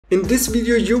In this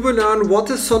video you will learn what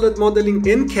is solid modeling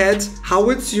in CAD, how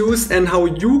it's used and how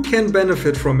you can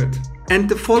benefit from it. And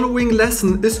the following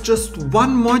lesson is just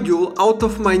one module out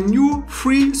of my new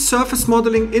free surface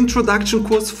modeling introduction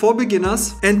course for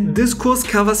beginners. And this course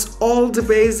covers all the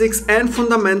basics and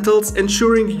fundamentals,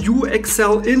 ensuring you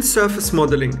excel in surface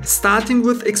modeling. Starting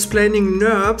with explaining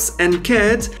NURBS and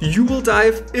CAD, you will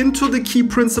dive into the key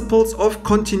principles of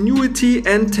continuity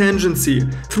and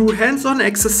tangency. Through hands-on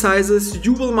exercises,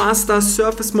 you will master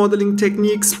surface modeling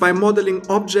techniques by modeling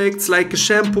objects like a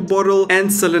shampoo bottle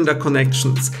and cylinder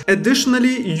connections. Additionally,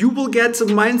 you will get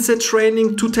mindset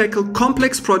training to tackle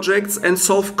complex projects and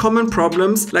solve common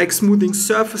problems like smoothing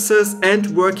surfaces and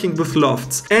working with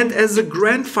lofts. And as a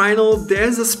grand final,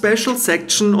 there's a special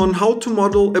section on how to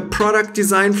model a product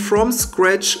design from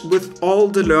scratch with all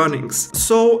the learnings.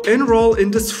 So enroll in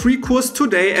this free course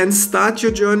today and start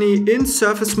your journey in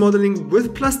surface modeling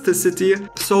with plasticity.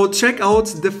 So check out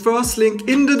the first link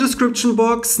in the description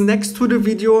box next to the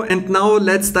video, and now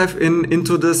let's dive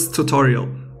into this tutorial.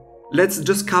 Let's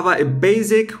just cover a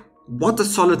basic, what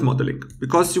is solid modeling?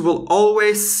 Because you will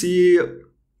always see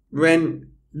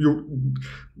when you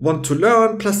want to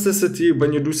learn plasticity,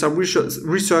 when you do some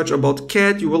research about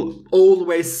CAD, you will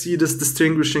always see this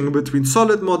distinguishing between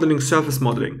solid modeling, surface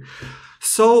modeling.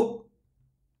 So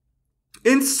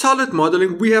in solid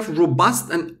modeling, we have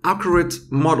robust and accurate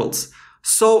models.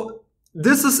 So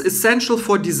this is essential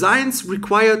for designs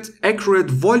required accurate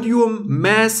volume,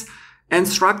 mass, and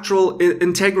structural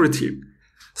integrity.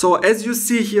 So as you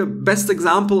see here, best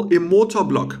example, a motor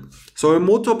block. So a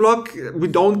motor block, we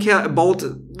don't care about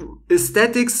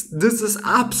aesthetics. This is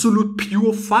absolute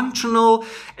pure functional,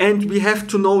 and we have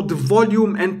to know the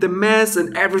volume and the mass,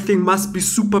 and everything must be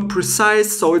super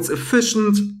precise so it's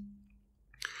efficient.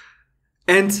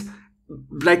 And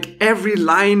like every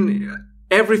line,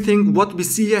 everything what we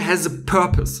see here has a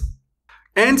purpose.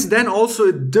 And then also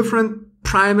a different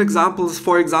prime examples,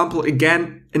 for example,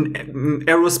 again, an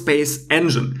aerospace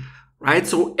engine, right?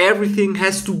 So everything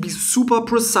has to be super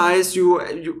precise.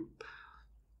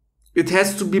 It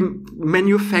has to be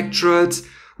manufactured.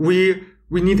 We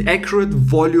need accurate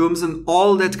volumes and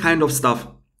all that kind of stuff.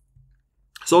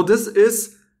 So this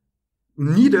is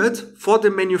needed for the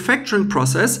manufacturing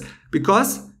process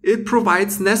because it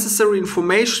provides necessary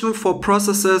information for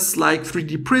processes like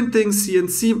 3D printing,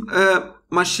 CNC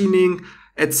machining,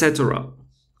 etc.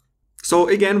 So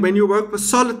again, when you work with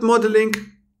solid modeling,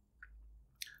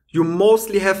 you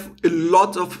mostly have a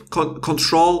lot of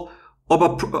control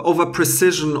over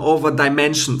precision, over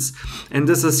dimensions. And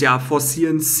this is, yeah, for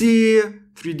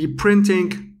CNC, 3D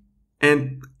printing,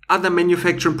 and other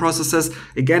manufacturing processes.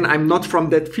 Again, I'm not from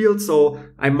that field, so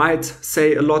I might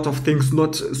say a lot of things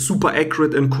not super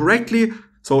accurate and correctly.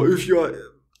 So if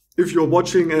you're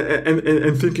watching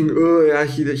and thinking, oh yeah,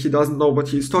 he doesn't know what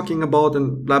he's talking about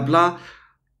and blah blah,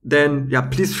 then yeah,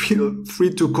 please feel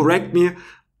free to correct me.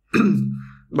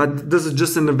 But this is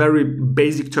just in a very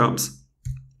basic terms.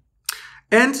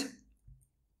 And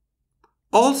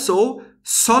also,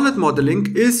 solid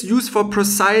modeling is used for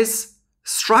precise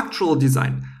structural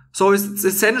design. So it's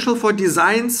essential for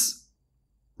designs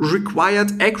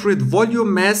required accurate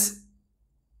volume, mass,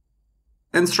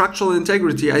 and structural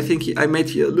integrity. I think I made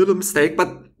here a little mistake, but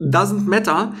doesn't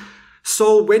matter.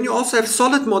 So when you also have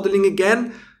solid modeling,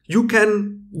 again, you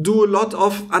can do a lot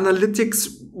of analytics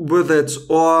with it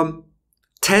or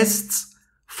tests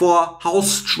for how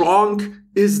strong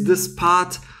is this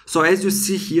part. So as you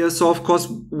see here, so of course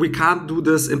we can't do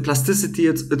this in plasticity.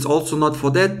 It's also not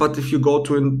for that. But if you go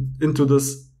into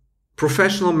this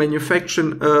professional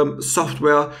manufacturing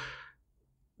software,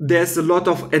 there's a lot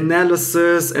of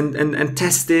analysis and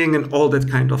testing and all that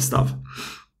kind of stuff.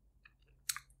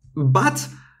 But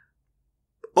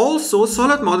also,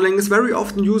 solid modeling is very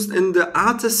often used in the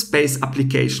artist space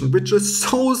application, which is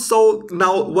so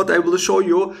now what I will show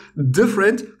you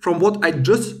different from what I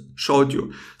just showed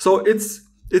you. So it's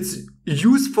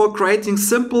used for creating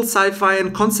simple sci-fi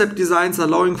and concept designs,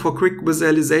 allowing for quick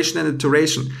visualization and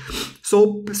iteration.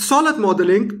 So solid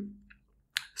modeling,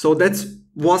 that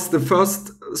was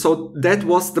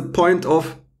the point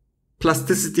of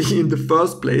plasticity in the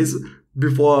first place,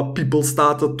 before people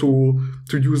started to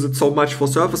use it so much for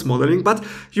surface modeling. But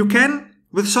you can,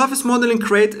 with surface modeling,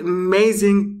 create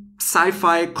amazing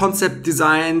sci-fi concept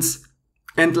designs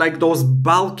and like those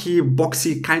bulky,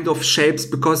 boxy kind of shapes,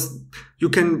 because you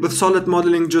can, with solid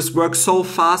modeling, just work so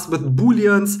fast with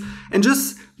booleans and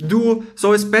just do,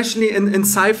 so especially in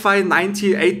sci-fi,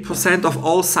 98% of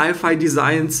all sci-fi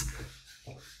designs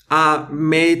are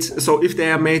made, so if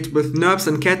they are made with NURBS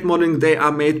and CAD modeling, they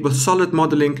are made with solid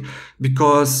modeling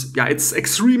because, yeah, it's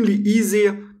extremely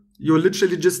easy. you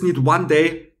literally just need one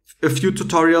day, a few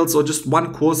tutorials, or just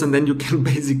one course, and then you can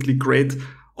basically create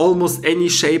almost any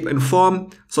shape and form.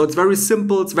 So it's very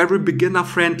simple, it's very beginner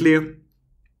friendly.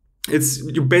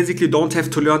 You basically don't have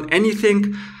to learn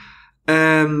anything,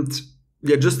 and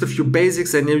yeah, just a few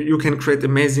basics, and you can create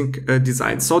amazing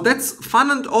designs. So that's fun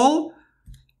and all,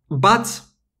 but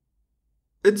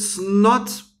it's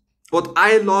not what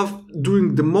I love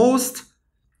doing the most.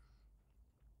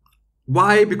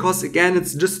 Why? Because again,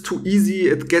 it's just too easy.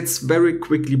 It gets very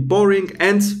quickly boring,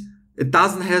 and it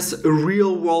doesn't have a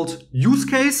real world use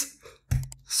case.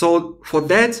 So for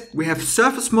that, we have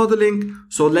surface modeling.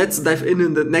 So let's dive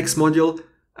in the next module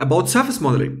about surface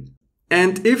modeling.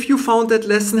 And if you found that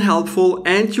lesson helpful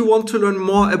and you want to learn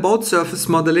more about surface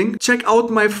modeling, check out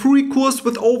my free course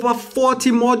with over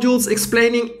 40 modules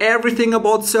explaining everything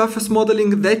about surface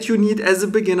modeling that you need as a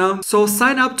beginner. So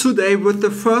sign up today with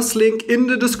the first link in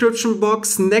the description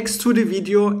box next to the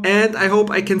video, and I hope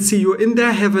I can see you in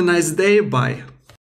there. Have a nice day. Bye.